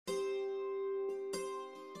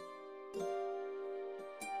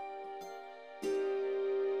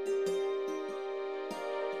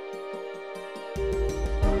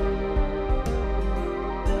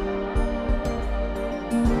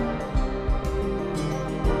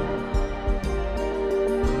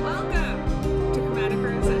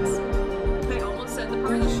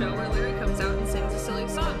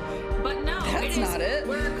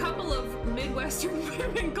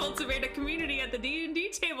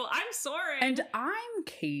table. I'm Soren. And I'm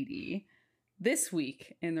Katie. This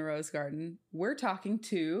week in the Rose Garden, we're talking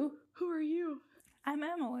to... Who are you? I'm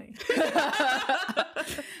Emily.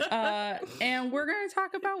 And we're going to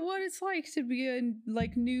talk about what it's like to be a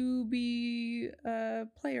newbie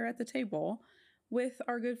player at the table with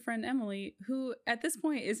our good friend Emily, who at this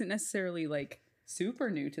point isn't necessarily super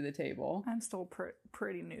new to the table. I'm still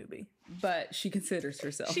pretty newbie. But she considers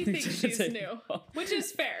herself She new thinks to the she's table. new, which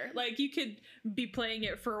is fair. You could be playing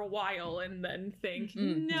it for a while and then think,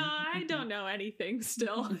 no, I don't know anything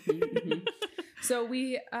still. So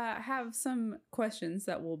we have some questions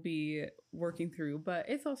that we'll be working through, but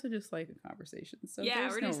it's also just like a conversation. So Yeah,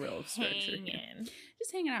 there's we're no just real structure here. hanging.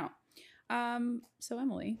 Just hanging out. So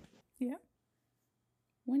Emily. Yeah?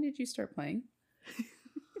 When did you start playing?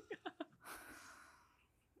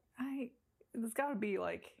 It's got to be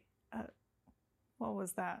what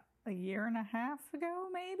was that? A year and a half ago,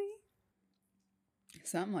 maybe?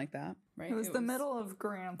 Something like that, right? It was the middle of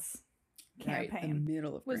Grant's right, campaign. the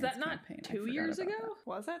middle of Was Grant's that not campaign. I 2 forgot years about ago? that.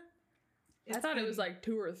 Was it? I thought it was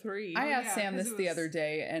 2 or 3. I asked yeah, Sam 'cause this it the was- other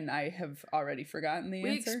day, and I have already forgotten the We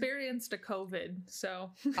answer. experienced a COVID,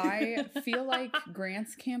 so. I feel like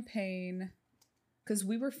Grant's campaign, because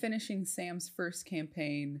we were finishing Sam's first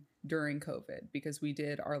campaign during COVID, because we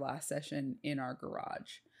did our last session in our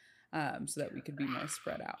garage, so that we could be more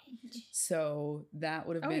spread out. So that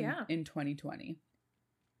would have been yeah. in 2020.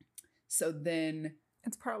 So then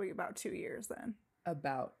It's probably about 2 years then.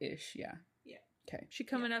 about-ish, yeah. Yeah. Okay. She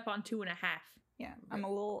coming up on 2.5. Yeah, I'm a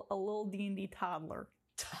little D&D toddler.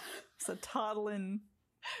 It's a toddling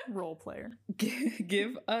role player.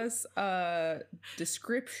 Give us a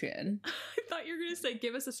description. I thought you were going to say,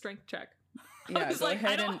 give us a strength check. Yeah, I was go like, I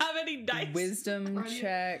ahead don't and have any dice. wisdom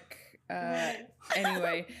check.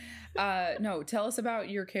 Anyway, no, tell us about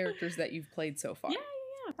your characters that you've played so far. Yeah.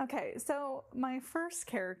 Okay, so my first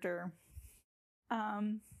character, her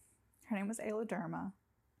name was Ayla,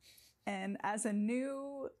 and as a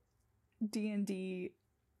new D&D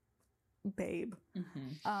babe,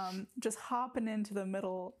 just hopping into the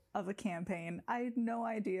middle of a campaign, I had no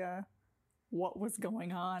idea what was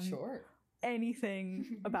going on, Sure.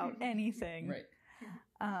 anything about anything, Right.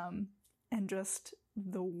 and just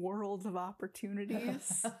the world of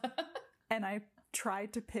opportunities. And I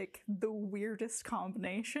tried to pick the weirdest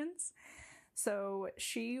combinations. So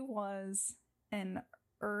she was an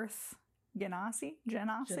Earth Genasi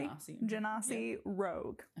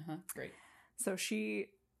rogue. Great. So she,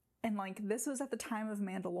 and this was at the time of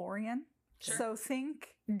Mandalorian. Sure. So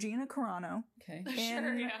think Gina Carano Okay. in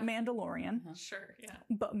Sure, yeah. Mandalorian, Sure, yeah.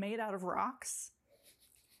 but made out of rocks,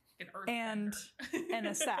 An and earthbender. an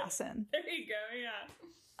assassin. There you go,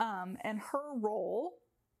 yeah. And her role,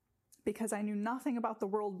 because I knew nothing about the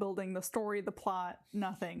world building, the story, the plot,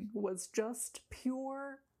 nothing, was just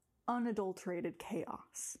pure, unadulterated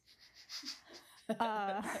chaos.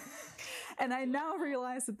 And I now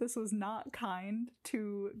realize that this was not kind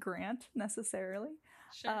to Grant necessarily.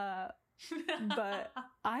 Sure. But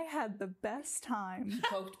I had the best time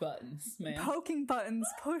Poked buttons, man. poking buttons,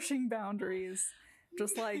 pushing boundaries,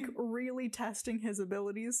 just really testing his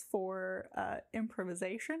abilities for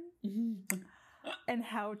improvisation and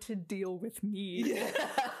how to deal with me.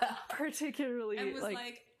 Particularly, And was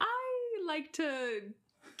I like to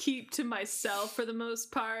keep to myself for the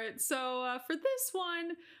most part, so for this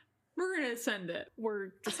one, we're gonna send it.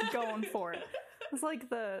 we're just going for it. It's like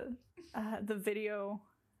the video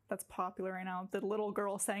that's popular right now, the little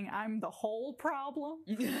girl saying, "I'm the whole problem."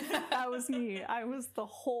 That was me. I was the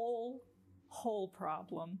whole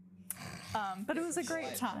problem. But it was a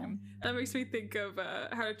great time. That makes me think of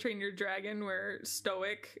How to Train Your Dragon, where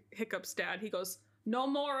Stoic, Hiccup's dad, he goes, "No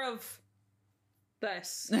more of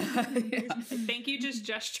this." I think you just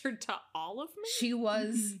gestured to all of me. She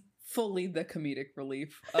was fully the comedic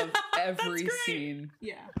relief of every great. scene.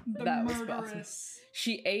 Yeah. That was awesome.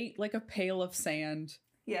 She ate a pail of sand.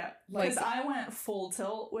 Yeah. Because I went full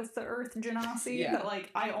tilt with the Earth Genasi, Yeah. that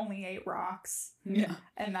I only ate rocks. Yeah.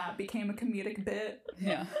 And that became a comedic bit.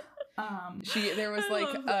 Yeah. There was I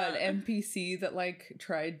love an that. NPC that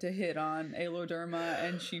tried to hit on Aloderma,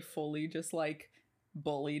 and she fully just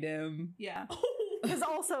bullied him. Yeah. Because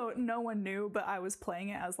also no one knew, but I was playing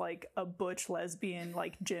it as a butch lesbian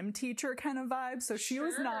gym teacher kind of vibe, so she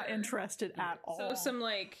was not Sure. interested at all. So some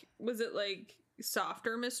was it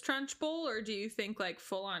softer Miss Trunchbull, or do you think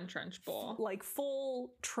full on Trunchbull?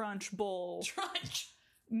 Full Trunchbull Trunch.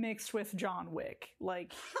 mixed with John Wick,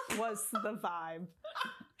 was the vibe.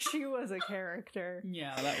 She was a character.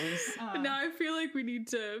 Yeah, that was. Now I feel like we need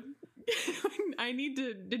to I need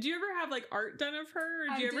to. Did you ever have like art done of her? Or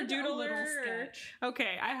did you ever doodle a little her? sketch.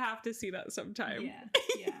 Okay, I have to see that sometime.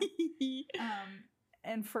 Yeah.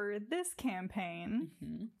 And for this campaign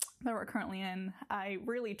that we're currently in, I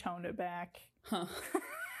really toned it back. Huh.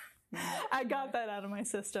 I got that out of my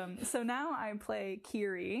system. So now I play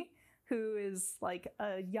Kiri, who is like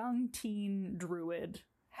a young teen druid,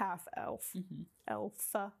 half elf, elf.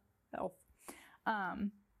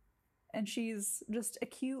 And she's just a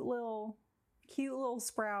cute little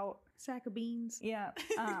sprout. Sack of beans. Yeah.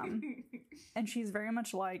 And she's very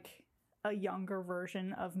much like a younger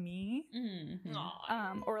version of me,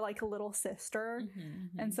 or like a little sister.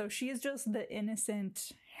 And so she's just the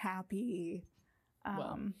innocent, happy,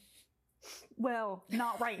 well,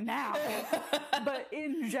 not right now, but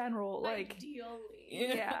in general, like,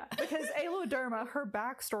 yeah, because Aloderma, her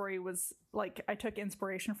backstory was like, I took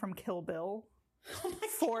inspiration from Kill Bill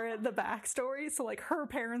for the backstory. So like her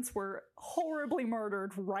parents were horribly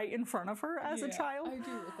murdered right in front of her as a child. I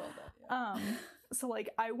do recall that. So like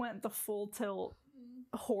I went the full tilt,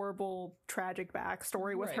 horrible, tragic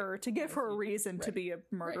backstory with her to give her a reason to be a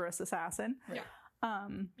murderous assassin.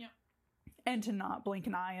 And to not blink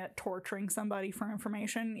an eye at torturing somebody for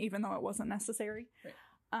information, even though it wasn't necessary.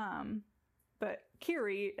 But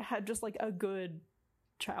Kiri had just like a good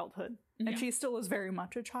childhood. And she still is very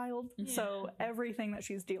much a child. So everything that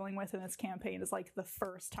she's dealing with in this campaign is like the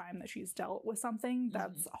first time that she's dealt with something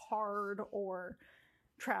that's hard or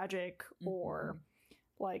tragic or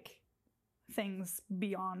like things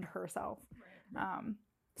beyond herself.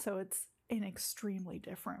 So it's an extremely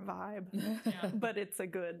different vibe, but it's a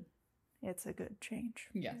good change.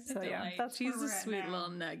 Yes. So yeah, She's a sweet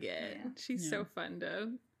little nugget. She's so fun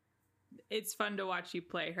to. It's fun to watch you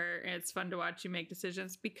play her, and it's fun to watch you make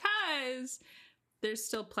decisions because there's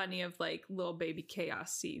still plenty of like little baby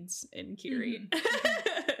chaos seeds in Kiri.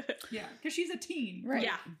 Yeah, because she's a teen. Right.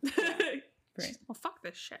 Yeah. Right. Well, fuck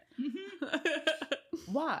this shit.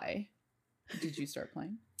 Why did you start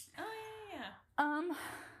playing?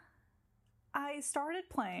 I started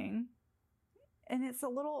playing, and it's a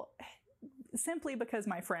little simply because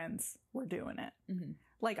my friends were doing it.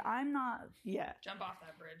 Like I'm not yet. Jump off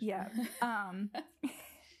that bridge. Yeah.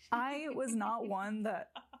 I was not one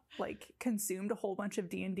that like consumed a whole bunch of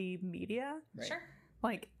D&D media. Right. Sure.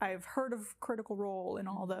 Like I've heard of Critical Role and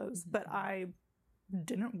all those, but I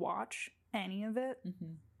didn't watch any of it.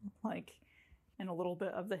 Like, and a little bit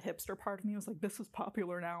of the hipster part of me was like, this is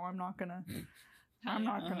popular now. I'm not gonna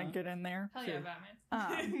get in there. Hell yeah,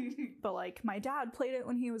 Batman. But like my dad played it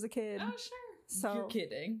when he was a kid. Oh, sure. So You're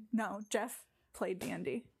kidding. No, Jeff played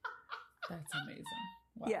D&D. That's amazing.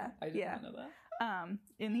 Wow. Yeah, I didn't know that.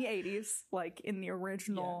 In the 80s, like in the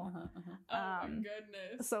original. Oh my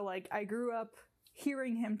goodness. So like I grew up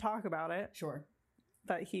hearing him talk about it. Sure.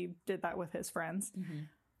 That he did that with his friends.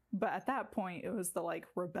 But at that point, it was the like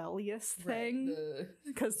rebellious thing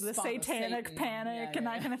because the satanic panic and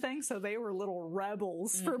that kind of thing. So they were little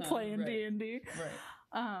rebels for playing D&D.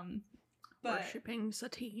 Right. But worshipping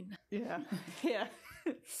Satine. Yeah.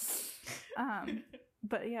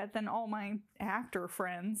 But yeah, then all my actor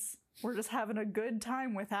friends were just having a good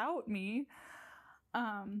time without me.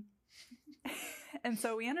 And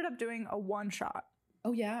so we ended up doing a one-shot.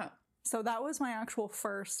 Oh, yeah. So that was my actual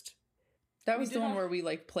first. That was the one where we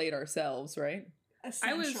like played ourselves, right? Was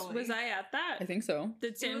I at that? I think so.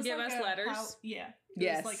 Did Sam give us letters?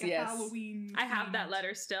 Yes, like a Halloween. I have that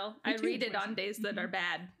letter still. I read it on days that are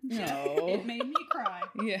bad. No. It made me cry.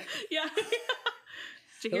 Yeah. Yeah.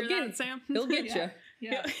 Did you hear that, Sam? He'll get you.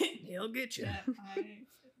 Yeah. He'll get you. Yeah,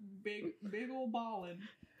 big old ballin'.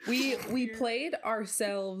 We played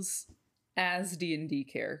ourselves as D&D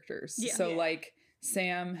characters. Yeah. So like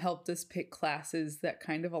Sam helped us pick classes that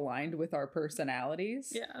kind of aligned with our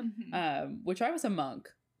personalities. Yeah. Which I was a monk.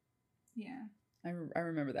 Yeah. I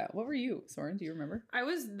remember that. What were you, Soren? Do you remember? I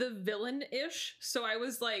was the villain-ish, so I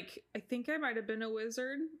was like, I think I might have been a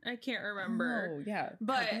wizard. I can't remember. Oh, yeah.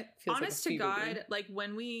 But God, that feels honest like a to fever God, dream. like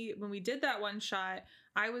when we did that one shot,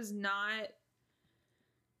 I was not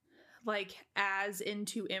like as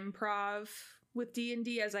into improv with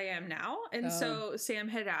D&D as I am now. And so Sam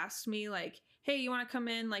had asked me like, hey, you want to come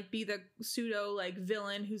in, like be the pseudo like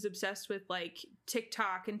villain who's obsessed with like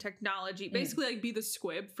TikTok and technology, basically like be the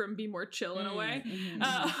Squib from Be More Chill in a way.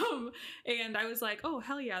 And I was like, oh,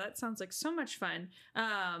 hell yeah, that sounds like so much fun.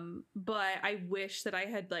 But I wish that I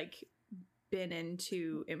had like been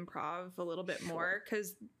into improv a little bit more,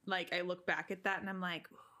 because like I look back at that and I'm like,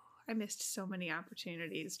 I missed so many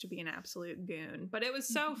opportunities to be an absolute goon, but it was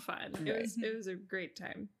so fun. It was a great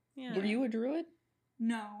time. Yeah. Were you a druid?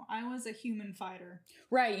 No, I was a human fighter.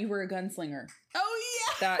 Right, you were a gunslinger. Oh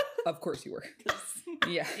That, of course you were.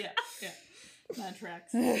 Yeah. Yeah. That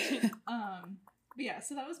tracks. But yeah,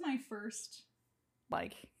 so that was my first,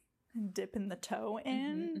 like, dip in the toe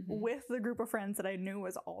in with the group of friends that I knew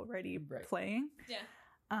was already playing.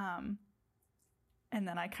 Yeah. And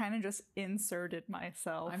then I kind of just inserted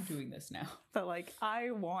myself. I'm doing this now. But, like,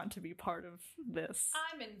 I want to be part of this.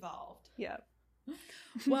 I'm involved. Yeah.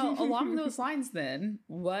 Well, along those lines then,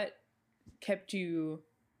 what kept you,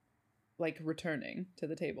 like, returning to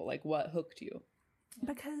the table? Like, what hooked you?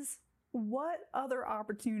 Because what other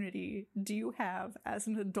opportunity do you have as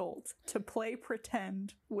an adult to play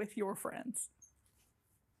pretend with your friends?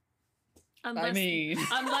 Unless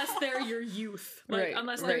they're your youth, like Right,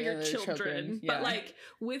 unless they're right, your they're children, children, but yeah. like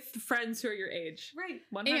with friends who are your age, Right.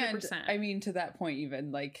 100%. And I mean, to that point,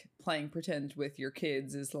 even like playing pretend with your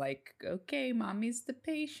kids is like, okay, mommy's the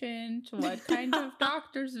patient. What kind of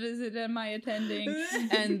doctor's visit am I attending?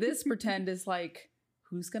 And this pretend is like,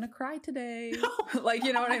 who's gonna cry today? Like,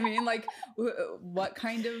 you know what I mean? Like, what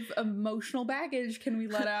kind of emotional baggage can we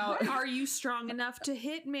let out? Are you strong enough to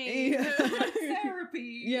hit me? Yeah.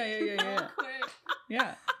 Therapy. Yeah. Quick.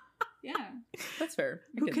 Yeah, Yeah. that's fair.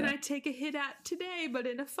 Who get can that. I take a hit at today, but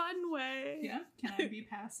in a fun way? Yeah. Can I be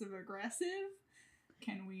passive aggressive?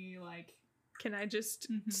 Can we, like... Can I just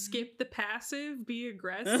Mhm. skip the passive, be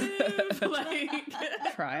aggressive? Like,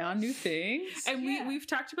 Try on new things? and Yeah. we've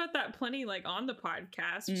talked about that plenty, like on the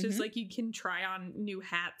podcast, which is Mhm. like you can try on new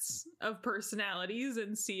hats of personalities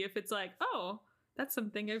and see if it's like, oh, that's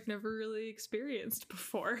something I've never really experienced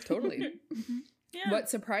before. Totally. Yeah. What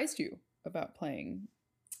surprised you about playing?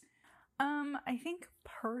 I think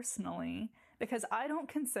personally, because I don't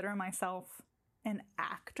consider myself an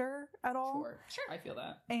actor at all. Sure. I feel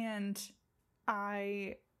that. And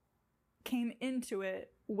I came into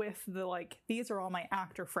it with the, like, these are all my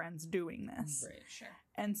actor friends doing this. Right. Sure.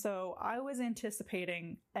 And so I was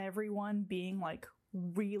anticipating everyone being, like,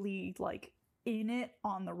 really, like, in it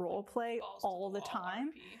on the role play Balls to all the wall, time.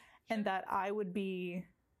 RP. And that I would be,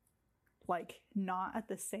 like, not at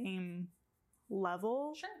the same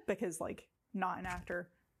level. Sure. Because, like, not an actor,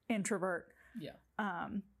 introvert. Yeah.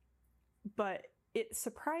 But it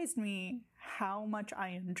surprised me how much I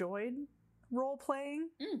enjoyed role playing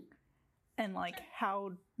and like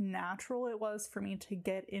how natural it was for me to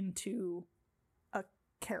get into a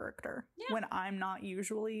character when I'm not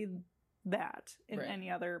usually that in Right.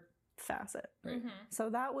 any other facet. Right. Mhm. So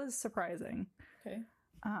that was surprising. Okay.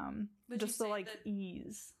 Would Just you the say like that-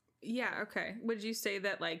 ease. Yeah, okay. Would you say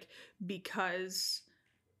that like because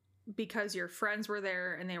your friends were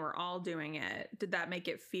there and they were all doing it, did that make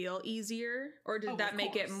it feel easier or did Oh, that of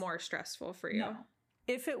make it course. more stressful for you? No.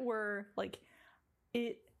 If it were like,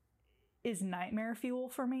 it is nightmare fuel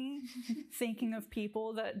for me thinking of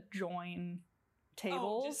people that join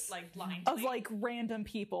tables. just like blindly. Of like random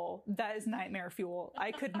people. That is nightmare fuel.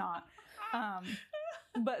 I could not.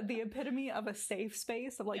 But the epitome of a safe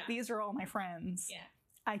space of like, Yeah. these are all my friends. Yeah.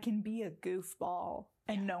 I can be a goofball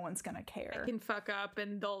and no one's gonna care. I can fuck up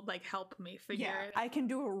and they'll like help me figure Yeah, it I can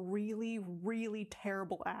do a really, really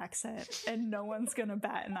terrible accent and no one's gonna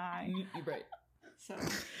bat an eye. You're right. So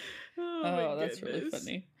Oh, Oh, my that's really goodness.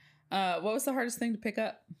 funny. What was the hardest thing to pick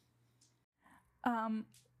up?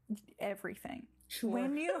 everything.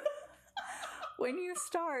 When you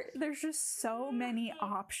start, there's just so many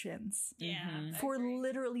options Yeah. Mhm. I for agree.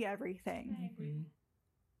 literally I everything. agree.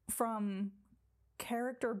 From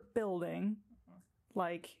character building,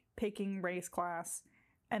 like picking race class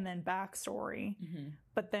and then backstory, Mhm.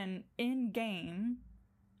 but then in game,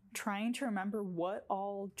 trying to remember what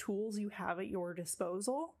all tools you have at your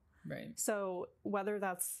disposal. Right. So whether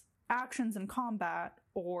that's actions in combat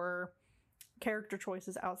or character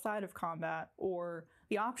choices outside of combat or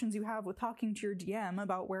the options you have with talking to your DM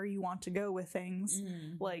about where you want to go with things,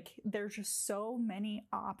 like there's just so many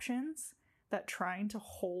options that trying to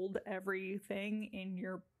hold everything in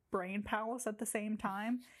your brain palace at the same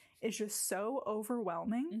time is just so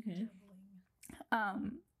overwhelming.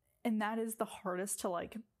 Mhm. And that is the hardest to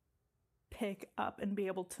like pick up and be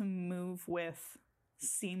able to move with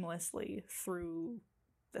seamlessly through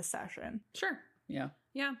the session. Sure. Yeah.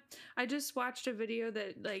 Yeah. I just watched a video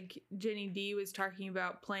that like Jenny D was talking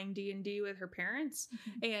about playing D&D with her parents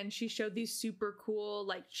and she showed these super cool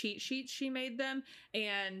like cheat sheets she made them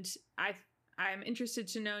and I'm interested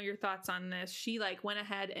to know your thoughts on this. She like went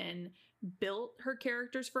ahead and built her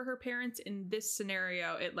characters for her parents. In this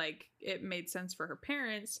scenario, it made sense for her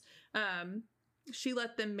parents. She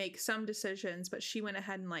let them make some decisions, but she went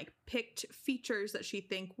ahead and like picked features that she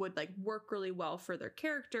think would like work really well for their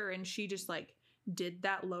character and she just like did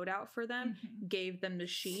that loadout for them, gave them the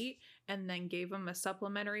sheet, and then gave them a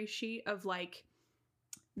supplementary sheet of like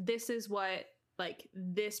this is what like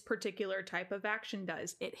this particular type of action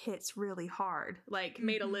does. It hits really hard. Like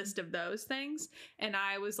made a list of those things. And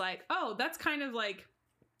I was like, oh, that's kind of like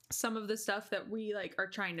some of the stuff that we like are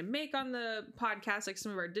trying to make on the podcast, like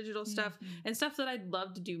some of our digital stuff and stuff that I'd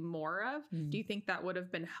love to do more of. Do you think that would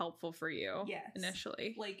have been helpful for you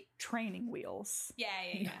initially? Like training wheels.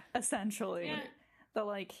 Yeah. Essentially. Yeah. The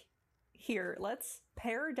like, here, let's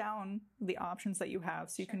pare down the options that you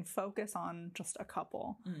have so you can focus on just a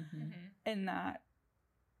couple. And that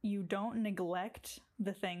you don't neglect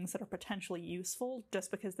the things that are potentially useful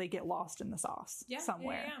just because they get lost in the sauce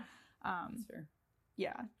somewhere. That's fair.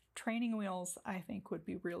 Yeah. Training wheels, I think, would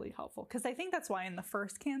be really helpful. Because I think that's why in the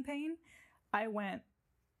first campaign, I went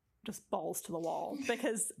just balls to the wall.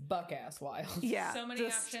 Because... buck-ass wild. Yeah. So many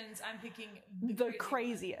options. I'm picking the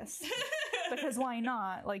craziest. Because why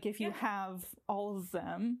not? Like, if you have all of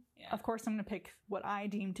them, of course I'm going to pick what I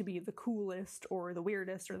deem to be the coolest or the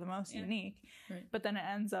weirdest or the most unique. Right. But then it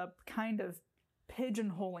ends up kind of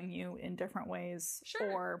pigeonholing you in different ways.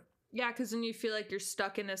 Or... yeah, because then you feel like you're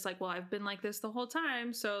stuck in this, like, well, I've been like this the whole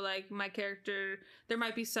time. So, like, my character, there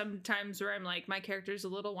might be some times where I'm like, my character's a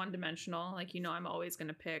little one-dimensional. Like, you know, I'm always going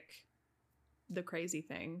to pick the crazy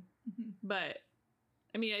thing. But,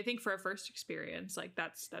 I mean, I think for a first experience, like,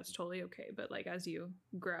 that's totally okay. But, like, as you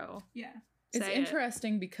grow. Yeah. It's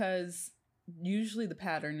interesting because usually the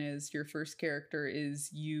pattern is your first character is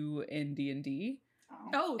you in D&D.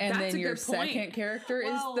 Oh, and that's then a your good point. second character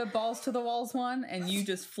is the balls to the walls one, and you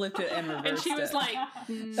just flipped it and reversed it. And she was like,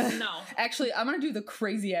 no. Actually, I'm going to do the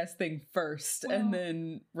crazy ass thing first and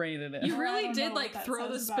then rein it in. You really did like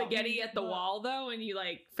throw the spaghetti at the wall though, and you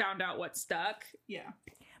like found out what stuck. Yeah.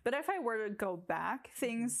 But if I were to go back,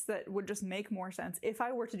 things that would just make more sense, if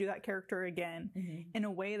I were to do that character again in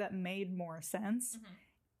a way that made more sense,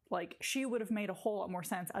 like she would have made a whole lot more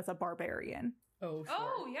sense as a barbarian. Oh, sure.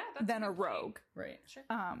 Oh, yeah. That's than a rogue. Right. Sure.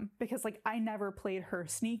 Because, like, I never played her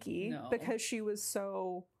sneaky because she was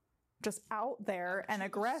so just out there and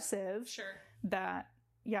aggressive that,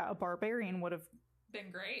 a barbarian would have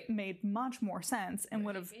been great. Made much more sense and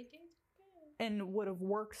would have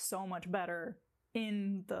worked so much better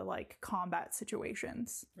in the, like, combat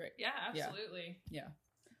situations. Right. Yeah, absolutely. Yeah.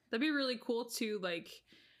 That'd be really cool to, like...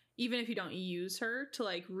 even if you don't use her, to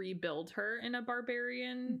like rebuild her in a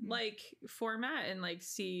barbarian like format and like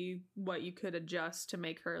see what you could adjust to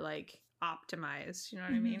make her like optimized. You know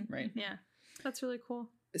what I mean? Right. Yeah. That's really cool.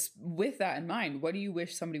 With that in mind, what do you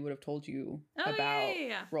wish somebody would have told you about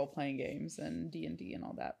role-playing games and D&D and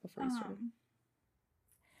all that before you started?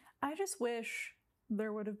 I just wish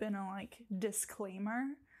there would have been a like disclaimer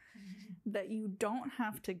that you don't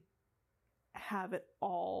have to have it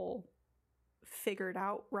all figured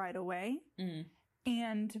out right away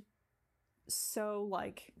and so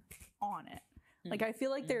like on it. Like I feel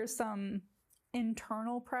like there's some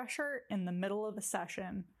internal pressure in the middle of a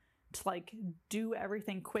session to like do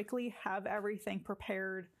everything quickly, have everything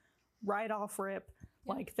prepared right off rip.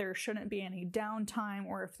 Like there shouldn't be any downtime,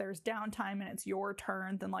 or if there's downtime and it's your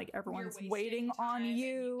turn, then like everyone's waiting on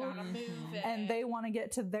you and they want to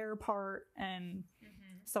get to their part. And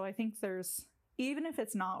so I think there's, even if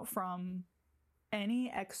it's not from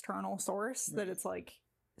any external source, that it's like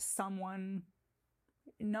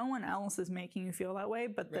no one else is making you feel that way,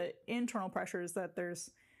 but the internal pressure is that there's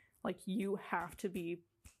like, you have to be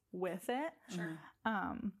with it.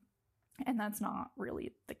 And that's not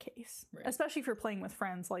really the case, especially if you're playing with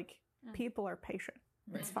friends. Like people are patient.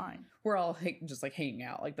 It's fine. We're all just like hanging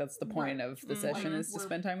out. Like that's the point of the session, is to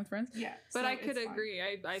spend time with friends. Yeah. But so I could agree.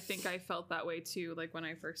 I think I felt that way too. Like when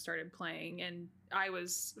I first started playing, and I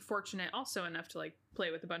was fortunate also enough to like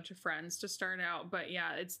play with a bunch of friends to start out. But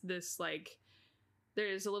yeah, it's this like,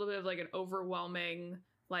 there's a little bit of like an overwhelming,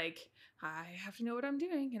 like, I have to know what I'm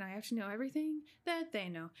doing and I have to know everything that they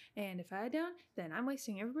know. And if I don't, then I'm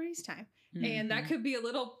wasting everybody's time. And that could be a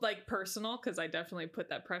little like personal, because I definitely put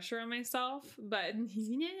that pressure on myself. But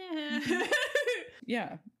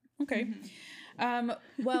yeah. Okay.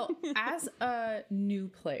 Well, as a new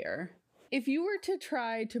player, if you were to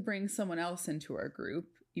try to bring someone else into our group,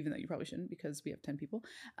 even though you probably shouldn't because we have 10 people,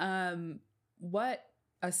 what,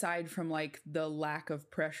 aside from like the lack of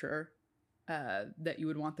pressure that you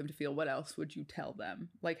would want them to feel, what else would you tell them?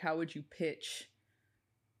 Like, how would you pitch?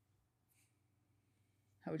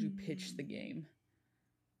 How would you pitch the game?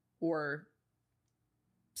 Or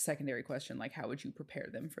secondary question, like, how would you prepare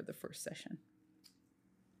them for the first session?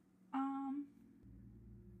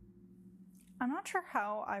 I'm not sure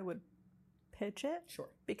how I would pitch it. Sure.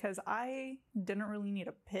 Because I didn't really need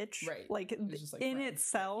a pitch. Right. Like, in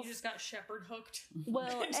itself. You just got shepherd hooked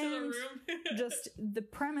well, into the room. just the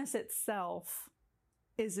premise itself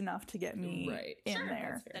is enough to get me in Sure,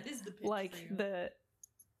 there. that is the pitch Like for you.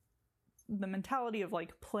 the mentality of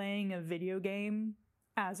like playing a video game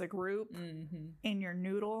as a group in your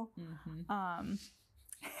noodle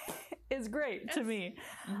is great to me.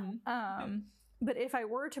 But if I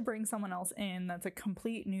were to bring someone else in that's a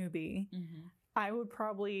complete newbie, I would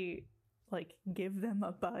probably like give them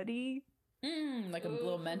a buddy. Like a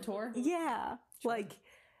little mentor. Yeah. Like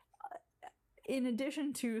in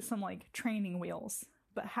addition to some like training wheels,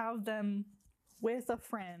 but have them with a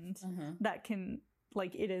friend that can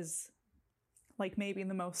like, it is like maybe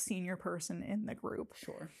the most senior person in the group.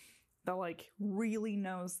 Sure. That like really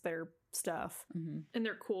knows their stuff. And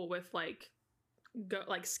they're cool with like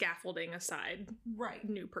scaffolding aside, Right.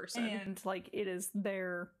 new person. And like it is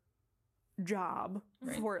their job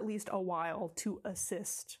for at least a while to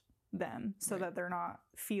assist them so that they're not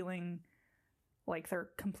feeling like they're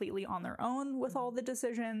completely on their own with all the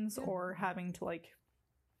decisions or having to like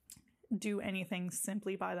do anything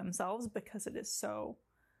simply by themselves because it is so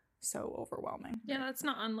overwhelming. Yeah, that's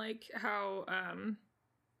not unlike how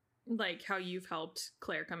you've helped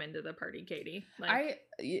Claire come into the party, Katie. Like,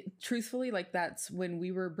 truthfully, like that's when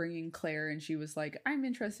we were bringing Claire and she was like, I'm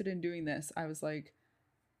interested in doing this. I was like,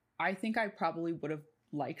 I think I probably would have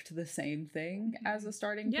liked the same thing as a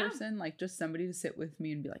starting person, like just somebody to sit with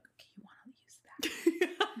me and be like, okay, you want to use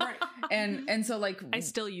that. right. And so like I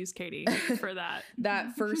still use Katie for that.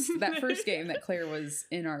 that first game that Claire was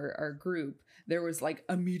in our group, there was like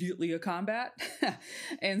immediately a combat.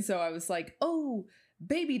 And so I was like, oh,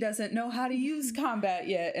 baby doesn't know how to use combat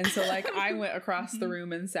yet. And so like I went across the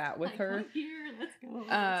room and sat with her. Here, let's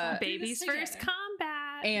go. Baby's first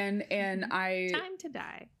combat. And I time to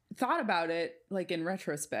die. Thought about it like in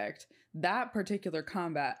retrospect. That particular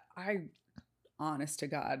combat, I honest to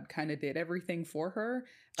God kind of did everything for her.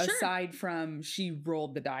 Sure. Aside from she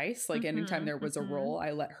rolled the dice. Like anytime there was a roll,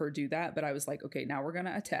 I let her do that. But I was like, okay, now we're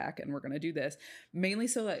gonna attack and we're gonna do this. Mainly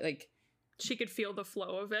so that like she could feel the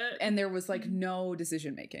flow of it. And there was like no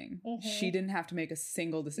decision making. She didn't have to make a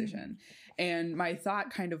single decision. And my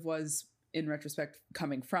thought kind of was, in retrospect,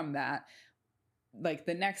 coming from that, like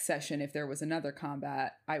the next session, if there was another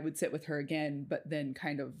combat, I would sit with her again, but then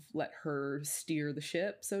kind of let her steer the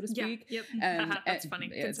ship, so to speak. Yep. And that's funny,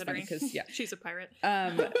 considering because she's a pirate.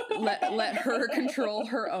 Let her control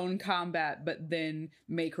her own combat, but then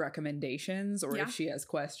make recommendations, or if she has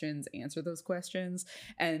questions, answer those questions,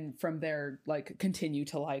 and from there, like continue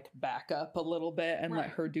to like back up a little bit and let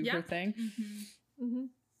her do her thing.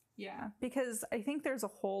 Yeah, because I think there's a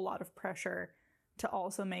whole lot of pressure to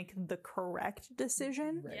also make the correct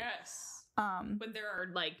decision. Yes. When there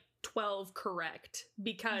are like 12 correct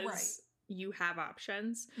because you have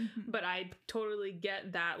options. But I totally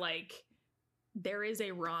get that, like, there is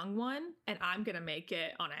a wrong one and I'm gonna make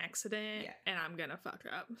it on accident and I'm gonna fuck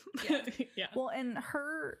up. Well, and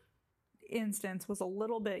her instance was a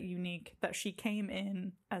little bit unique that she came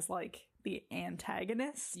in as like the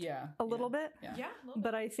antagonist a little bit.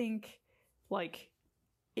 But I think like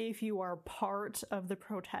if you are part of the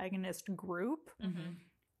protagonist group,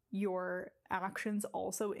 your actions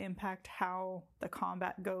also impact how the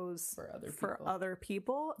combat goes for other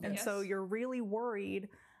people. And so you're really worried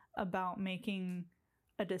about making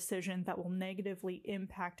a decision that will negatively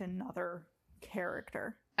impact another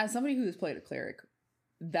character. As somebody who has played a cleric,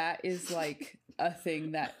 that is like a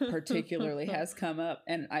thing that particularly has come up.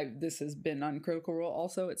 And this has been on Critical Role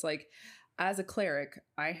also. It's like, as a cleric,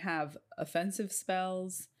 I have offensive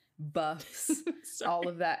spells, buffs, all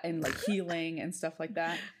of that, and like healing and stuff like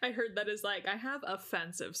that. I heard that is like, I have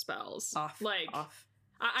offensive spells. Off.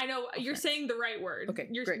 I know you're saying the right word. Okay,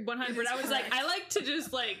 you're great. 100. I was like, I like to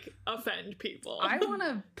just like offend people. I want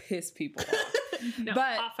to piss people off. No,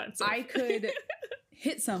 but offensive. I could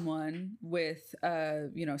hit someone with a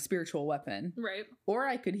spiritual weapon, right? Or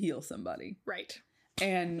I could heal somebody, right?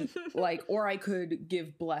 And like, or I could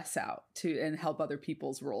give bless out and help other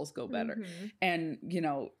people's rolls go better. And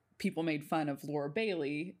people made fun of Laura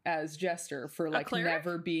Bailey as Jester for like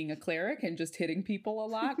never being a cleric and just hitting people a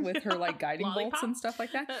lot with her like guiding bolts and stuff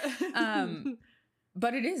like that.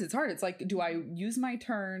 But it's hard. It's like, do I use my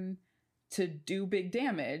turn to do big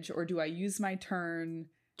damage, or do I use my turn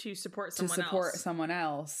to support someone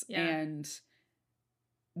else? And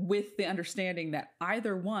with the understanding that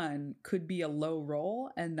either one could be a low roll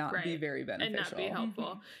and not be very beneficial. And not be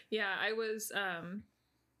helpful. Yeah, I was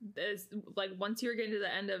like, once you were getting to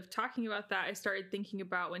the end of talking about that, I started thinking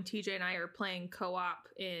about when TJ and I are playing co-op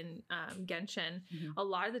in Genshin. A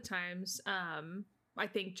lot of the times I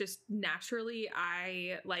think just naturally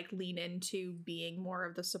I like lean into being more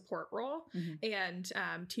of the support role. And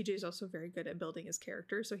TJ is also very good at building his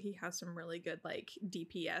character, so he has some really good like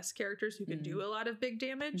DPS characters who can do a lot of big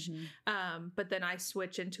damage. But then I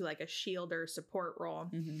switch into like a shield or support role.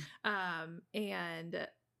 And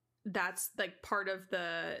that's like part of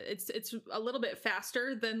the it's a little bit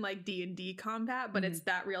faster than like D&D combat, but it's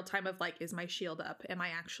that real time of like, is my shield up, am I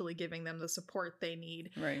actually giving them the support they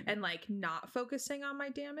need, Right. and like not focusing on my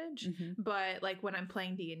damage. But like when I'm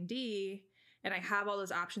playing D&D and I have all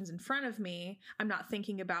those options in front of me, I'm not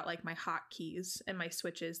thinking about like my hotkeys and my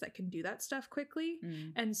switches that can do that stuff quickly.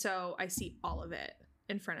 And so I see all of it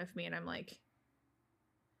in front of me and I'm like,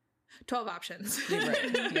 12 options.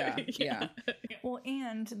 Right. Yeah. Well,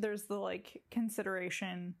 and there's the like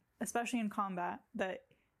consideration, especially in combat, that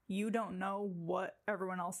you don't know what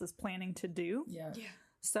everyone else is planning to do. Yeah.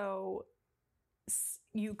 So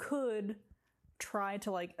you could try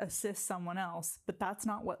to like assist someone else, but that's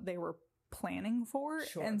not what they were planning for.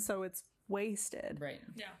 Sure. And so it's wasted. Right.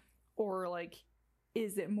 Yeah. Or like,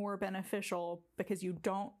 is it more beneficial because you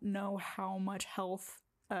don't know how much health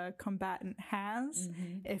a combatant has,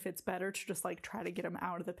 if it's better to just like try to get them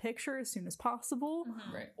out of the picture as soon as possible,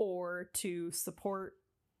 Right. or to support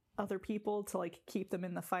other people to like keep them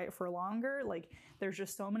in the fight for longer. Like there's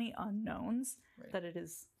just so many unknowns that it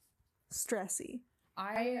is stressy.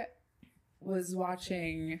 I was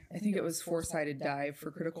watching, I think it was Four-Sided Dive for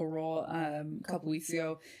Critical Role a couple weeks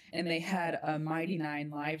ago, and they had a Mighty Nine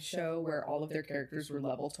live show where all of their characters were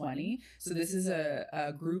level 20. So this is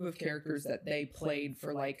a group of characters that they played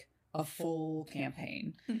for like a full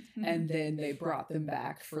campaign, and then they brought them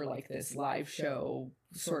back for like this live show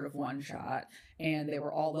sort of one shot, and they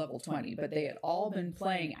were all level 20, but they had all been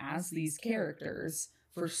playing as these characters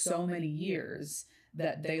for so many years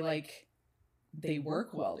that they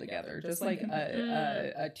work well together, just like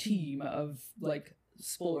a team of like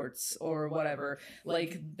sports or whatever.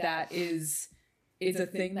 Like that is a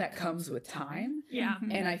thing that comes with time. Yeah.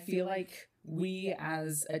 And I feel like we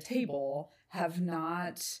as a table have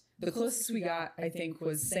not, the closest we got, I think,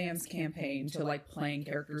 was Sam's campaign to like playing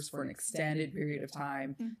characters for an extended period of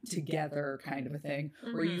time together, kind of a thing,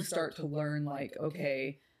 where you start to learn like,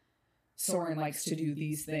 okay, Soren likes to do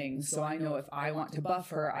these things, so I know if I want to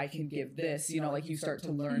buff her, I can give this, like you start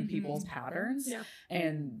to learn people's patterns. Yeah.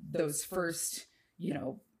 And those first,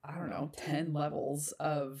 I don't know, 10 levels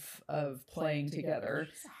of playing together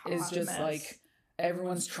is just like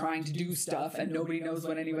everyone's trying to do stuff and nobody knows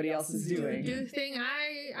what anybody else is doing. Do a thing,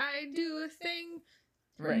 I do a thing.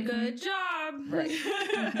 Right. Good job. Right.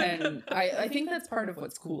 And I think that's part of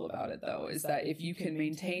what's cool about it, though, is that if you can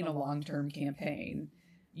maintain a long-term campaign,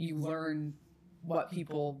 you learn what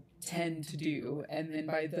people tend to do, and then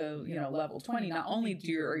by the level 20, not only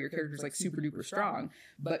are your characters like super duper strong,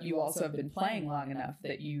 but you also have been playing long enough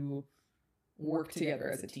that you work together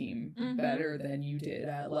as a team better than you did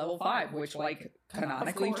at level 5, which like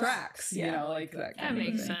canonically tracks, like that kind That of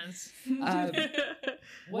makes thing. sense.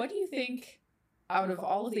 What do you think out of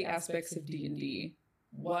all of the aspects of D&D,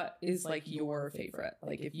 what is like your favorite?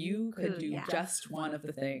 Like if you could do just one of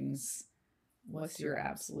the things, what's your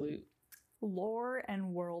absolute? Lore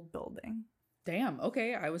and world building. Damn.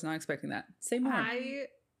 Okay. I was not expecting that. Say more.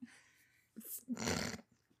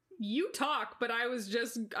 You talk, but I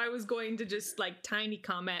was going to just like tiny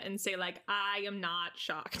comment and say like, I am not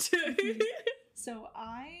shocked. So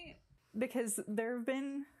because there have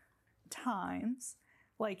been times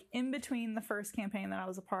like in between the first campaign that I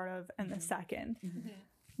was a part of and the second,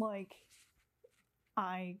 like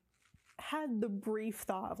I had the brief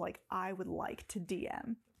thought of like, I would like to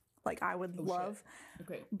DM. Like I would love,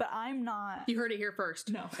 Okay. but I'm not. You heard it here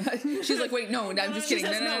first. No. She's like, wait, no, I'm just kidding.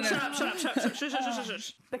 No. Shut up.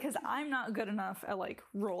 Shush. Because I'm not good enough at like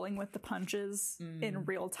rolling with the punches in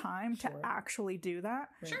real time to actually do that.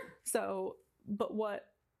 Sure. So, but what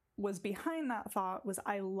was behind that thought was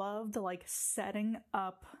I loved like setting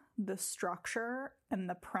up the structure and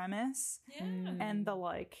the premise and the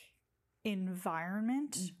like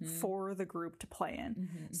environment for the group to play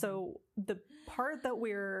in. So the part that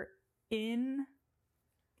we're in,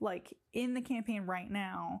 like in the campaign right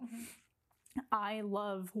now, I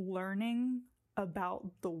love learning about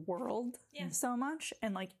the world so much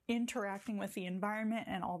and like interacting with the environment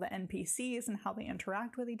and all the NPCs and how they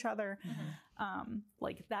interact with each other.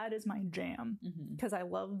 Like that is my jam because I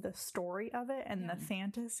love the story of it and the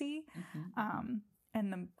fantasy and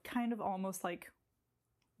the kind of almost like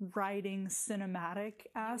writing cinematic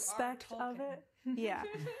aspect of it. Yeah.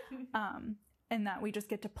 And that we just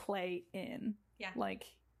get to play in. Yeah. Like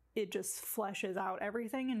it just fleshes out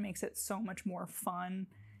everything and makes it so much more fun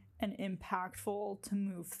and impactful to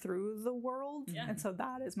move through the world. Yeah. And so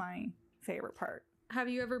that is my favorite part. Have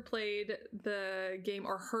you ever played the game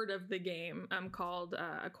or heard of the game called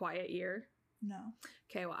A Quiet Year? No.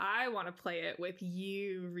 Okay, well, I want to play it with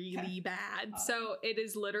you really bad. Oh. So it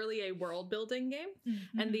is literally a world building game.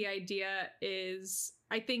 Mm-hmm. And the idea is,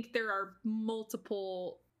 I think there are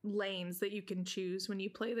multiple lanes that you can choose when you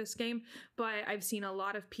play this game, but I've seen a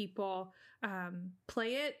lot of people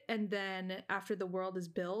play it, and then after the world is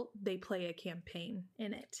built, they play a campaign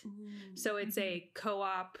in it. So it's a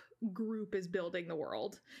co-op group is building the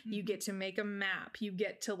world. You get to make a map. You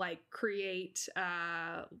get to like create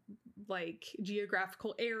like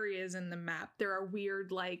geographical areas in the map. There are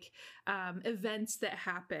weird like events that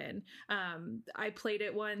happen. I played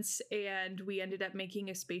it once and we ended up making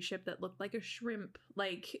a spaceship that looked like a shrimp,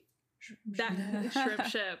 like that shrimp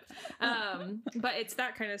ship. But it's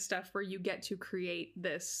that kind of stuff where you get to create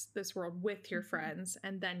this world with your friends,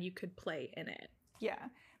 and then you could play in it. Yeah,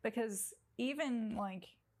 because even like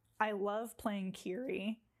I love playing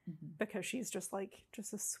Kiri because she's just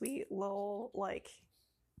a sweet little like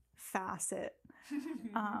facet.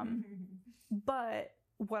 But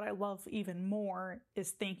what I love even more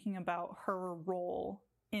is thinking about her role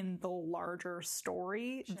in the larger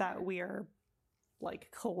story that we are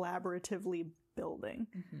like collaboratively building.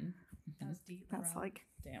 That was deep. That's bro. like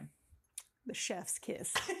Damn. the chef's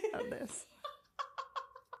kiss of this.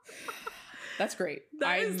 That's great.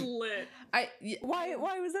 That is lit.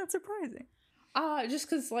 Why was that surprising? Just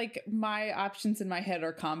because like my options in my head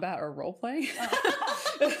are combat or role playing.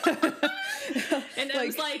 And I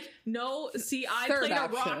was like, no, see, I Third played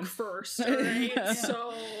option. a rock first, right? Yeah.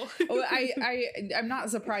 So Well, I'm not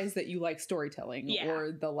surprised that you like storytelling Yeah.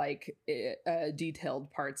 or the like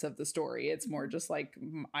detailed parts of the story. It's more just like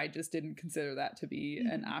I just didn't consider that to be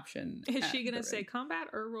an option. is at she gonna the say ready. combat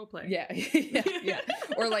or role play? Yeah, yeah,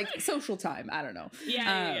 or like social time. I don't know.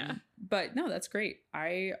 Yeah. But no, that's great.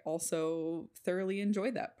 I also thoroughly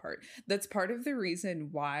enjoyed that part. That's part of the reason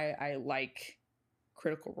why I like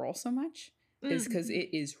Critical Role so much is because it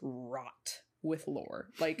is wrought with lore.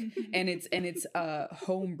 Like, and it's a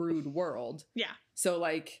homebrewed world. Yeah. So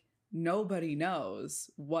like nobody knows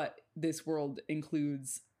what this world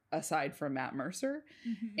includes aside from Matt Mercer.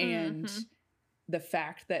 And the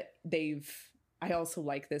fact that I also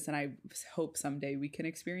like this, and I hope someday we can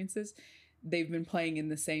experience this. They've been playing in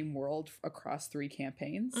the same world across 3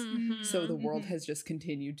 campaigns. So the world has just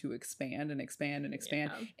continued to expand and expand and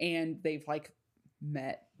expand. Yeah. And they've like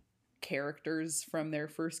met characters from their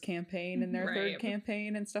first campaign and their Right. third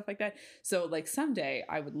campaign and stuff like that. So like someday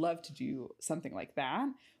I would love to do something like that,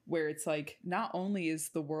 where it's like not only is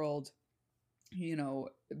the world, you know,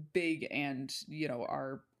 big and, you know,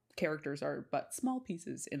 our characters are but small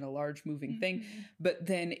pieces in a large moving thing, but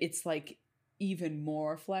then it's like even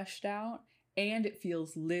more fleshed out. And it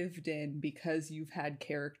feels lived in because you've had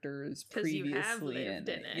characters 'Cause previously you have lived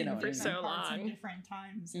in it you know, for in so Parts in long. different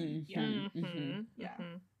times. Mhm. Yeah. Mhm. Yeah.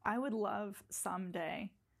 I would love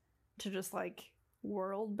someday to just like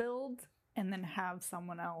world build and then have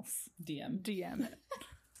someone else DM. DM it.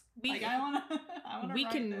 We, I wanna we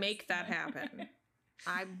write can this. make that happen.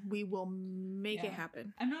 We will make it Yeah.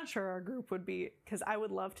 happen. I'm not sure our group would be, because I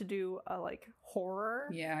would love to do a like horror.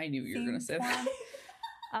 Yeah, I knew you were gonna themed say that.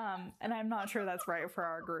 one. And I'm not sure that's right for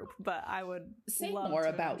our group, but I would Say love more to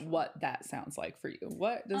about eventually. what that sounds like for you.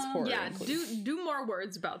 What does horror Yeah, include? do more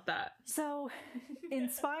words about that. So,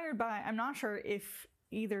 inspired by, I'm not sure if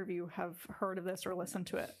either of you have heard of this or listened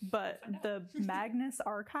to it, but the Magnus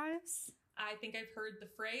Archives. I think I've heard the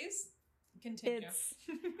phrase. Continue. It's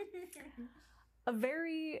a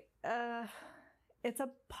very, it's a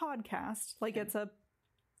podcast. Like it's a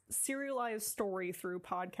serialized story through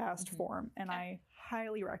podcast form, and I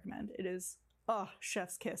highly recommend. It is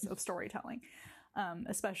chef's kiss of storytelling,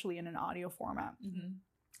 especially in an audio format.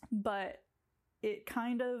 But it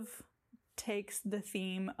kind of takes the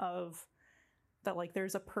theme of that, like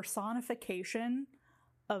there's a personification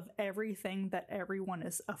of everything that everyone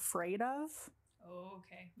is afraid of. Oh,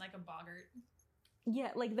 okay. Like a boggart.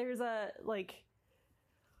 Yeah, like there's a like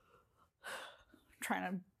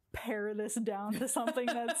trying to pare this down to something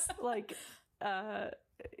that's like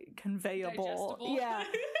conveyable. Digestible. Yeah.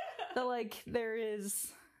 That like there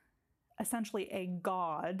is essentially a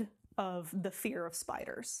god of the fear of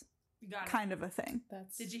spiders. Got it. Kind of a thing.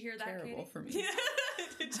 That's Did you hear that, terrible Katie? for me.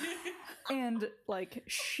 Did you? And like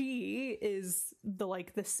she is the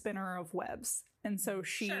like the spinner of webs. And so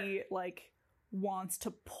she Sure. like wants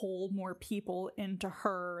to pull more people into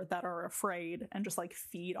her that are afraid and just like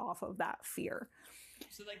feed off of that fear.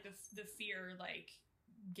 So like the fear like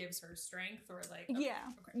gives her strength, or like Yeah.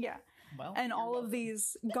 Okay. Yeah. Well, And you're all of welcome.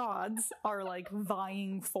 these gods are like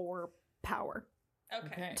vying for power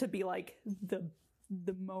Okay. to be like the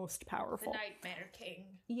most The powerful. Nightmare King.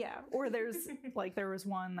 Yeah, or there's like there was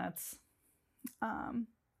one that's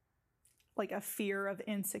like a fear of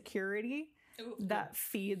insecurity Ooh, that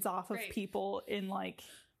feeds off of Great. people in like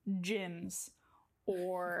gyms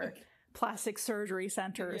or plastic surgery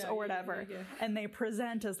centers or whatever. And they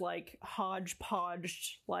present as like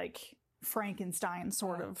hodgepodge, like Frankenstein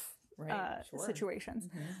sort of situations.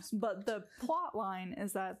 But the plot line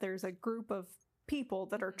is that there's a group of people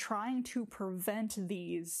that are trying to prevent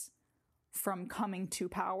these from coming to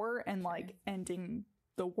power and like ending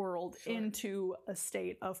the world into a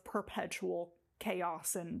state of perpetual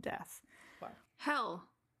chaos and death. Hell.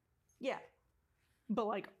 Yeah. But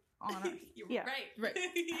like on a, You're yeah. right.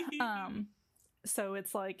 So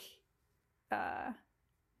it's like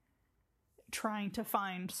trying to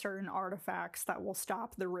find certain artifacts that will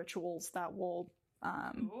stop the rituals that will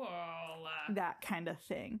Cool. that kind of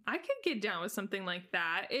thing. I could get down with something like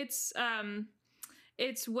that. It's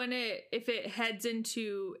when if it heads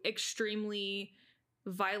into extremely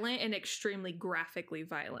violent and extremely graphically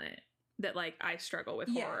violent that like I struggle with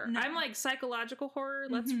Yeah, horror. no. I'm like psychological horror.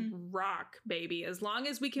 Let's rock, baby. As long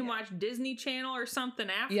as we can watch Disney Channel or something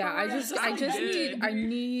after. Yeah, I just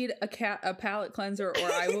need a palate cleanser,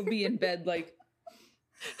 or I will be in bed like.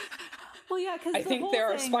 Well, yeah, because I think there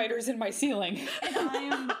are spiders in my ceiling.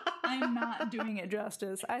 I'm not doing it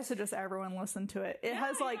justice. I suggest everyone listen to it. It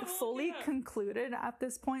has like fully concluded at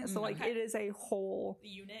this point, so like it is a whole The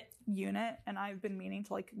unit, and I've been meaning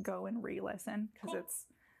to like go and re-listen because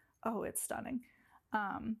it's stunning.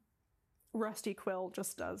 Rusty Quill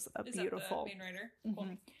just does a Is beautiful, that the main writer?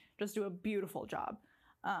 Cool. just do a beautiful job.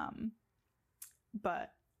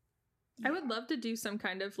 But I would love to do some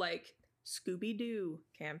kind of like Scooby-Doo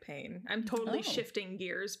campaign. I'm totally shifting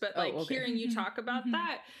gears, but like hearing you talk about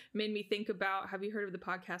that made me think about, have you heard of the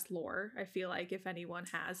podcast Lore? I feel like if anyone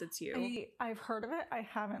has, it's you. I've heard of it. I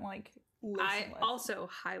haven't like listened. I also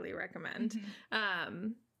highly recommend.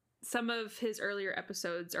 Some of his earlier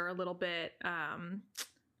episodes are a little bit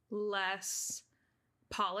less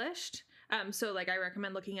polished. So like I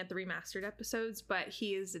recommend looking at the remastered episodes, but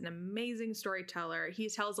he is an amazing storyteller. He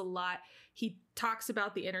tells a lot. He talks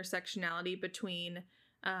about the intersectionality between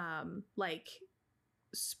like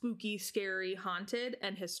spooky, scary, haunted,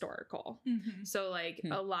 and historical. So like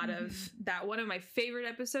a lot of that. One of my favorite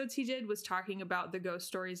episodes he did was talking about the ghost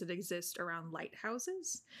stories that exist around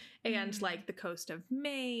lighthouses and like the coast of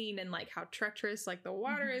Maine and like how treacherous like the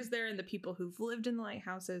water is there and the people who've lived in the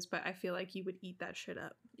lighthouses. But I feel like you would eat that shit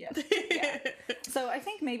up. Yeah. So I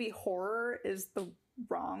think maybe horror is the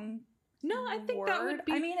wrong No, I think that would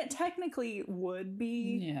be. I mean, it technically would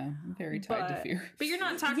be. Yeah, very tied to But- fear. But you're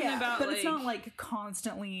not talking about but like, it's not like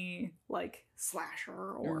constantly like slasher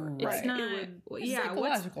or Right. it's not. It would, Yeah,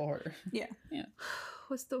 what's Psychological horror.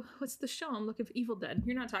 what's the show? I'm looking for Evil Dead.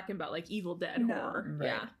 You're not talking about like Evil Dead No. horror. Right.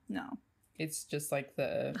 Yeah, no. It's just like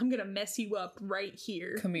the I'm gonna mess you up right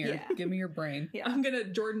here. come here, Yeah. give me your brain. Yeah. I'm gonna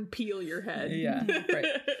Jordan Peele your head. Yeah, right.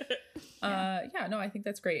 Yeah, no, I think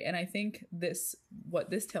that's great. And I think what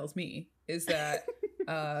this tells me is that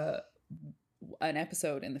an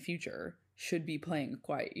episode in the future should be playing A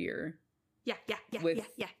Quiet Year. Yeah. With-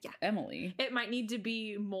 Yeah. Emily. It might need to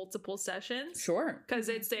be multiple sessions. Sure. Because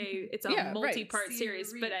it's a Yeah, right. multi-part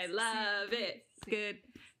series, but I love it. Good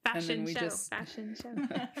fashion we show. just- Fashion show.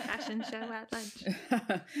 Fashion show at lunch.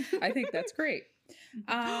 I think that's great.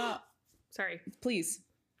 Sorry. Please.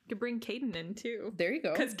 Could bring Caden in too. There you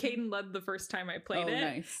go. Because Caden led the first time I played it.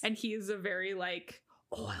 Nice. And he is a very like,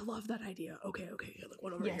 oh, I love that idea. Okay, look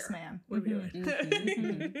what over Yes, here. ma'am. What are we doing?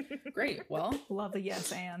 Mhm. Great. Well, Love a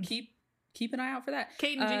yes and. keep an eye out for that. Caden,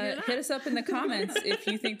 did you hear that? Hit us up in the comments if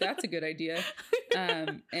you think that's a good idea.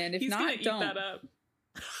 And if He's not, gonna eat don't. that up.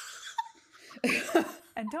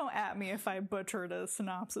 And don't at me if I butchered a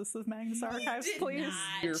synopsis of Magnus Archives, did please.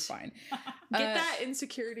 not. You're fine. Get that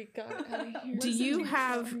insecurity gun out of here. Do you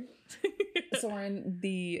have, Sorry. Soren,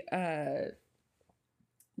 the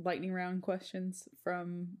lightning round questions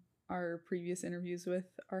from our previous interviews with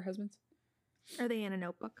our husbands? Are they in a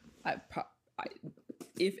notebook?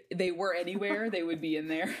 If they were anywhere, they would be in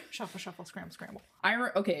there. Shuffle, shuffle, scramble, scramble.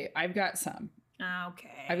 Okay, I've got some. Okay.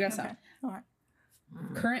 I've got some. Okay. All right.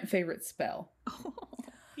 Current favorite spell.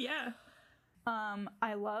 Yeah.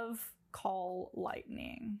 I love Call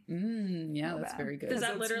Lightning. Yeah, No that's bad. very good. Does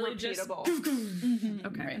that It's literally just- repeatable.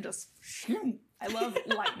 Okay. And just I love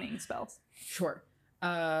lightning spells. Sure.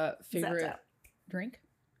 Favorite Zap, drink?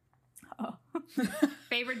 Oh.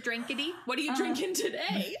 Favorite drinkity? What are you drinking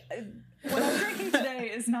today? What I'm drinking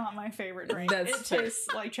today is not my favorite drink. That's it fair. tastes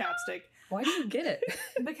like chapstick Why do you get it?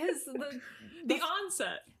 because The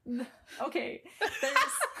onset. okay, there's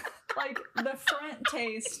like the front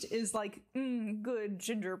taste is like good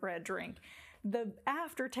gingerbread drink. The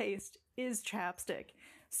aftertaste is chapstick.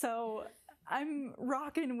 So I'm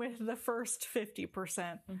rocking with the first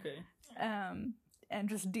 50%, Okay. and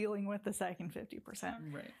just dealing with the second 50%.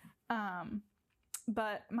 Right.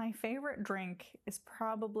 But my favorite drink is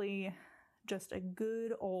probably just a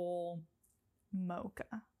good old mocha.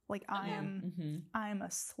 Like I'm a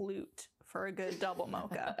sleut for a good double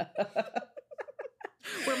mocha.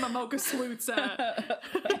 Where my mocha salutes at.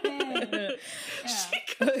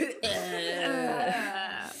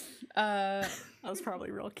 That was probably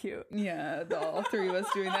real cute. Yeah, all three of us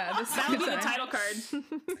doing that. At the That'll same be the time. title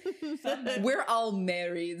card. We're all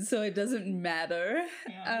married, so it doesn't matter.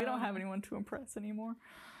 Yeah, we don't have anyone to impress anymore.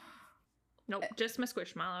 Nope, just my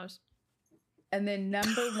squishmallows. And then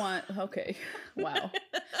number one, okay, wow.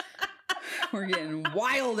 We're getting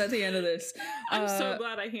wild at the end of this. I'm so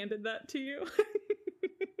glad I handed that to you.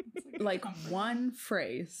 Like one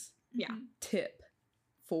phrase, Yeah. tip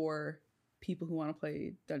for people who want to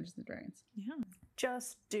play Dungeons and Dragons. Yeah.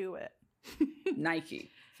 Just do it. Nike,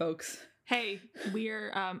 folks. Hey,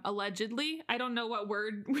 we're allegedly, I don't know what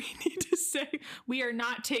word we need to say. We are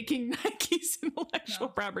not taking Nike's intellectual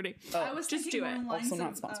property. Oh, I was just thinking do it. more lines Also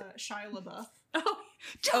not of, sponsored. Shia LaBeouf. Oh,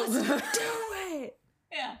 just do it.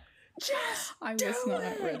 Yeah, Just I do was not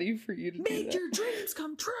it. ready for you to do Make that. your dreams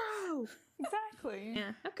come true. exactly.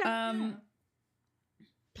 Yeah. Okay.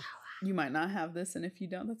 You might not have this, and if you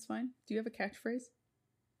don't, that's fine. Do you have a catchphrase?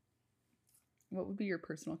 What would be your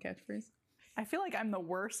personal catchphrase? I feel like I'm the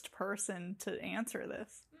worst person to answer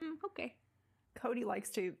this. Okay. Cody likes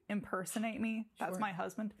to impersonate me. That's Sure. my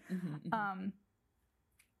husband. Mm-hmm,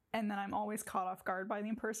 And then I'm always caught off guard by the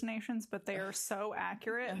impersonations, but they are so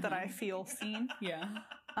accurate that I feel seen. yeah.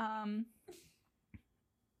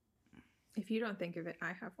 If you don't think of it,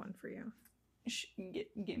 I have one for you.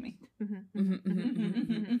 Give me.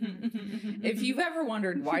 If you've ever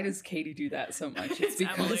wondered why does Katie do that so much, it's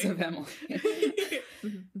because of Emily.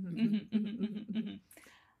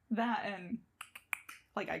 That and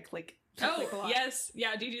like I click. I click a Oh, lot. yes.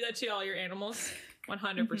 Yeah, do you do that to all your animals?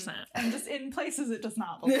 100%. And just in places it does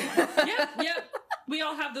not look like. Yep. We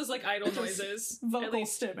all have those like idle noises. Vocal At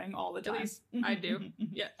least, stimming all the time. at least I do.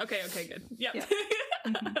 Yeah. Okay, good. Yep. Yeah.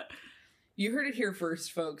 You heard it here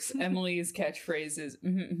first, folks. Emily's catchphrase is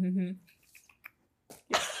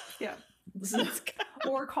Yeah.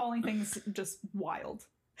 Or calling things just wild.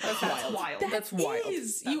 That's wild. That's wild.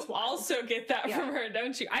 Is. That's You wild. also get that Yeah. from her,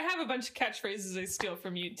 don't you? I have a bunch of catchphrases I steal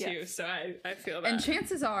from you too, Yeah. so I feel that. And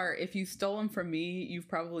chances are, if you stole them from me, you've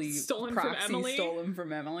probably Stolen from proxy Emily? stolen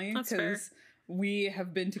from Emily. That's fair. Because we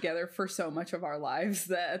have been together for so much of our lives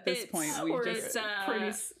that at this It's- point we or just it's,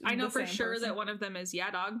 pretty I know the for same sure person. that one of them is yeah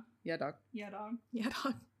dog. yeah, dog. Yeah, dog. Yeah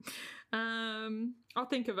dog. I'll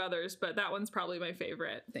think of others, but that one's probably my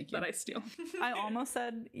favorite. Thank you. That I steal. I almost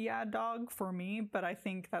said yeah, dog for me, but I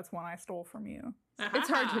think that's one I stole from you. It's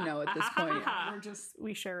hard to know at this point.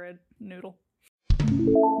 We share a noodle.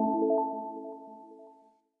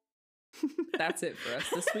 That's it for us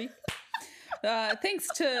this week. Thanks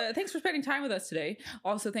for spending time with us today.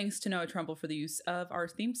 Also, thanks to Noah Trumbull for the use of our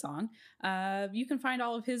theme song. You can find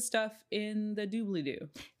all of his stuff in the doobly-doo.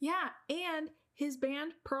 Yeah, and his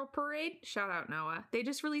band Pearl Parade, shout out Noah. They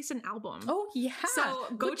just released an album. Oh yeah, So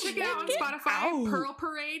go check it out on Spotify. out. Pearl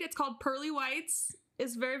Parade. It's called Pearly Whites.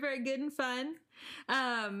 It's very, very good and fun.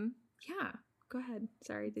 Yeah. Go ahead.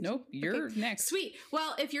 Sorry. Did Nope, you're Okay. next. Sweet.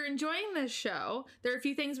 Well, if you're enjoying this show, there are a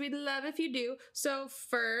few things we'd love if you do. So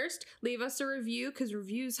first, leave us a review because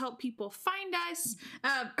reviews help people find us.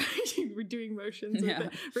 We're doing motions with Yeah.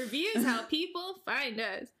 it. Reviews help people find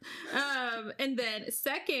us. And then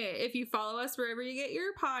second, if you follow us wherever you get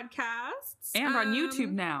your podcasts. And on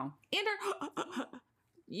YouTube now. And our...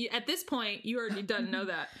 At this point, you already done know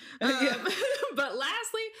that. Yeah. But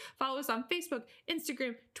lastly, follow us on Facebook,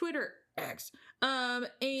 Instagram, Twitter, X,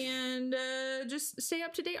 and just stay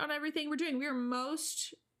up to date on everything we're doing. We are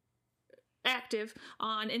most active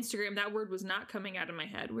on Instagram. That word was not coming out of my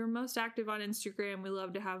head. We're most active on Instagram. We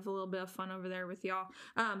love to have a little bit of fun over there with y'all.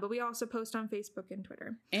 But we also post on Facebook and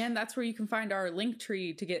Twitter. And that's where you can find our link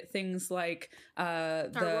tree to get things like Our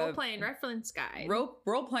the role-playing reference guide.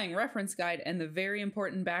 role-playing reference guide and the very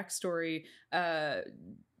important backstory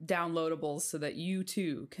downloadables so that you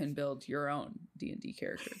too can build your own D&D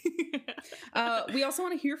character. We also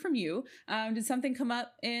want to hear from you. Did something come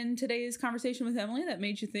up in today's conversation with Emily that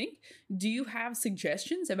made you think? Do you have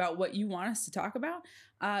suggestions about what you want us to talk about?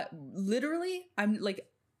 Literally, I'm like,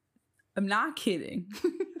 I'm not kidding.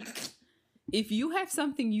 If you have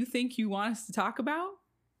something you think you want us to talk about,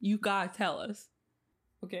 you gotta tell us.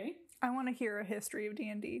 Okay? I want to hear a history of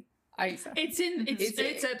D&D.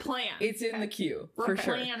 It's a plan. It's in the queue. We're for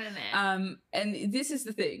sure. planning it. And this is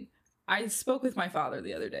the thing. I spoke with my father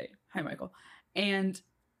the other day. Hi, Michael. And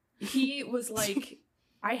he was like,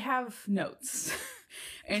 I have notes.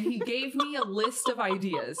 And he gave me a list of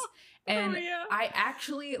ideas. And I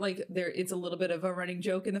actually, like, it's a little bit of a running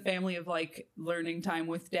joke in the family of, like, learning time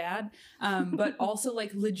with dad. But also,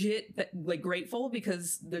 like, legit, like, grateful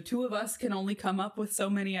because the two of us can only come up with so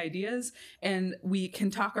many ideas. And we can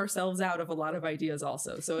talk ourselves out of a lot of ideas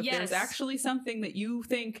also. So if there's actually something that you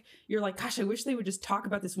think, you're like, gosh, I wish they would just talk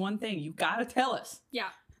about this one thing. You gotta tell us. Yeah.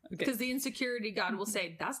 Because the insecurity god will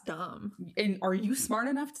say, that's dumb. And are you smart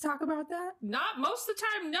enough to talk about that? Not most of the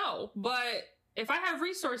time, no. But if I have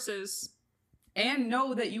resources and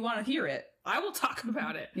know that you want to hear it, I will talk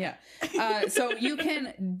about it. Yeah. So you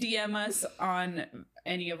can DM us on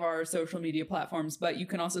any of our social media platforms, but you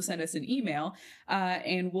can also send us an email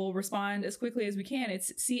and we'll respond as quickly as we can.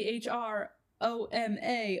 It's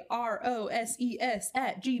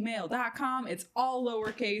CHROMAROSES@gmail.com. It's all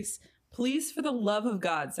lowercase. Please, for the love of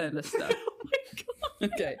God, send us stuff. Oh my God.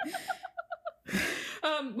 Okay.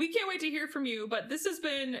 We can't wait to hear from you, but this has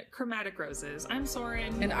been Chromatic Roses. I'm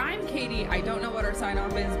Soren. And I'm Katie. I don't know what our sign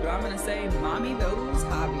off is, but I'm going to say, Mommy, those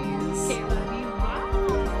hobbies. Kayla.